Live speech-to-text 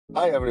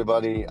Hi,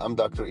 everybody. I'm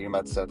Dr.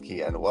 Imad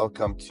Sadki, and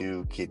welcome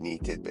to Kidney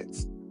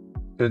Tidbits.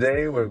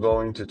 Today, we're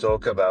going to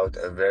talk about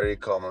a very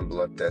common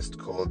blood test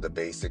called the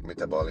Basic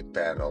Metabolic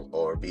Panel,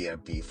 or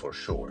BMP for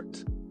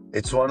short.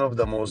 It's one of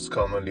the most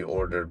commonly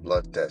ordered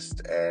blood tests,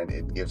 and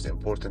it gives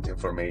important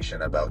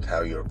information about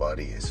how your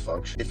body is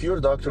functioning. If your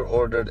doctor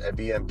ordered a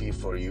BMP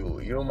for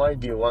you, you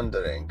might be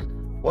wondering,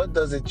 what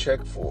does it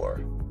check for?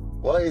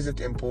 Why is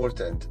it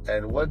important,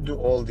 and what do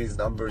all these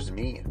numbers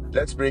mean?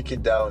 Let's break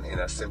it down in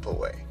a simple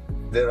way.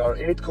 There are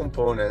 8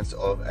 components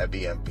of a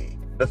BMP.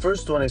 The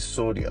first one is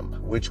sodium,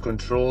 which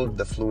controls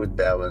the fluid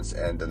balance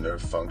and the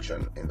nerve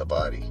function in the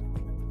body.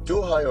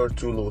 Too high or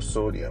too low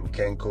sodium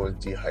can cause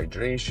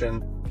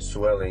dehydration,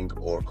 swelling,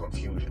 or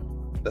confusion.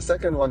 The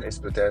second one is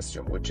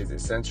potassium, which is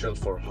essential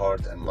for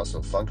heart and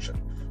muscle function.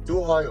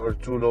 Too high or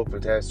too low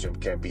potassium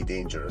can be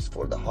dangerous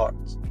for the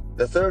heart.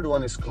 The third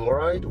one is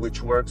chloride,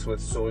 which works with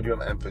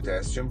sodium and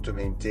potassium to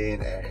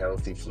maintain a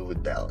healthy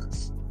fluid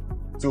balance.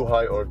 Too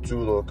high or too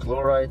low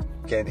chloride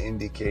can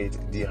indicate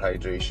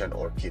dehydration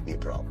or kidney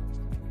problems.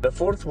 The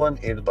fourth one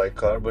is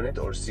bicarbonate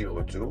or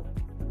CO2,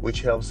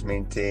 which helps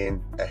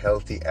maintain a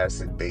healthy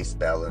acid-base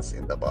balance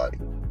in the body.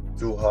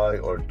 Too high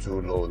or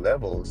too low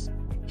levels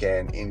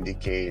can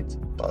indicate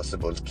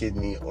possible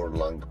kidney or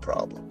lung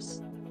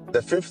problems.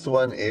 The fifth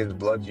one is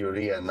blood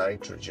urea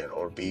nitrogen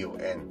or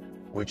BUN,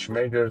 which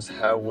measures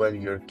how well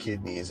your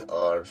kidneys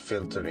are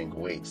filtering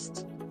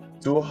waste.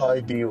 Too high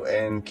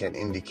BUN can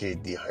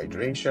indicate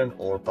dehydration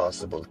or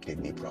possible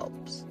kidney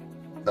problems.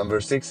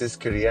 Number 6 is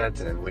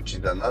creatinine, which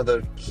is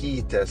another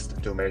key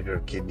test to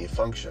measure kidney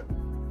function.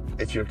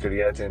 If your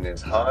creatinine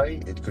is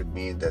high, it could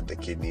mean that the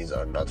kidneys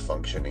are not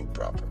functioning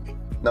properly.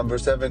 Number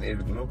 7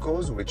 is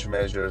glucose, which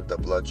measures the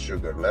blood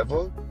sugar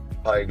level.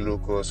 High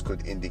glucose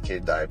could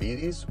indicate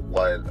diabetes,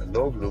 while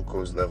low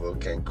glucose level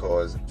can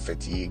cause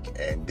fatigue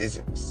and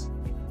dizziness.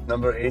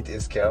 Number 8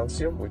 is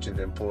calcium, which is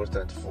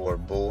important for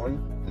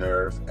bone,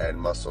 nerve, and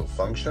muscle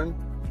function.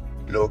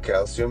 Low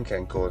calcium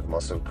can cause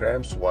muscle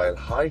cramps, while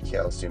high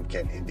calcium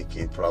can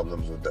indicate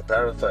problems with the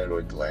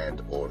parathyroid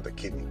gland or the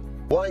kidney.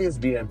 Why is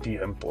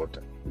BMP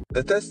important?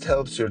 The test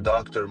helps your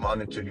doctor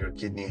monitor your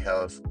kidney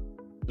health,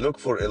 look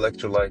for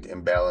electrolyte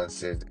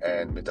imbalances,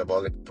 and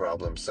metabolic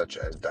problems such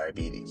as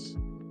diabetes.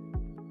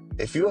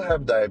 If you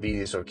have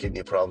diabetes or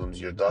kidney problems,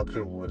 your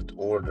doctor would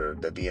order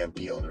the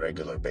BMP on a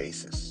regular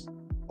basis.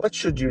 What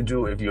should you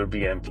do if your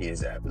BMP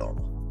is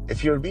abnormal?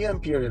 If your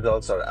BMP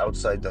results are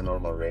outside the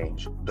normal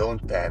range,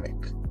 don't panic.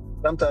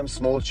 Sometimes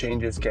small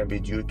changes can be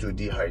due to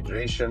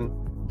dehydration,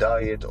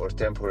 diet, or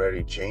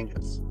temporary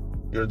changes.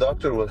 Your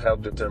doctor will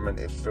help determine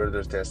if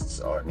further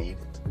tests are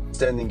needed.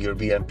 Sending your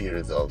BMP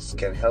results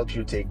can help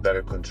you take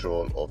better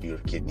control of your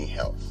kidney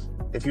health.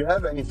 If you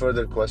have any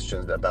further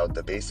questions about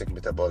the Basic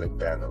Metabolic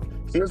Panel,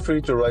 feel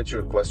free to write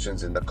your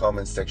questions in the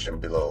comments section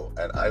below,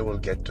 and I will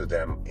get to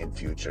them in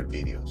future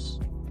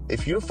videos.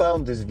 If you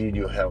found this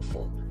video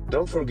helpful,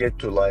 don't forget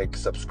to like,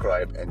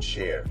 subscribe, and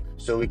share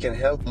so we can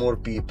help more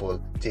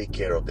people take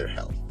care of their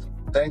health.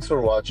 Thanks for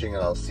watching,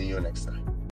 and I'll see you next time.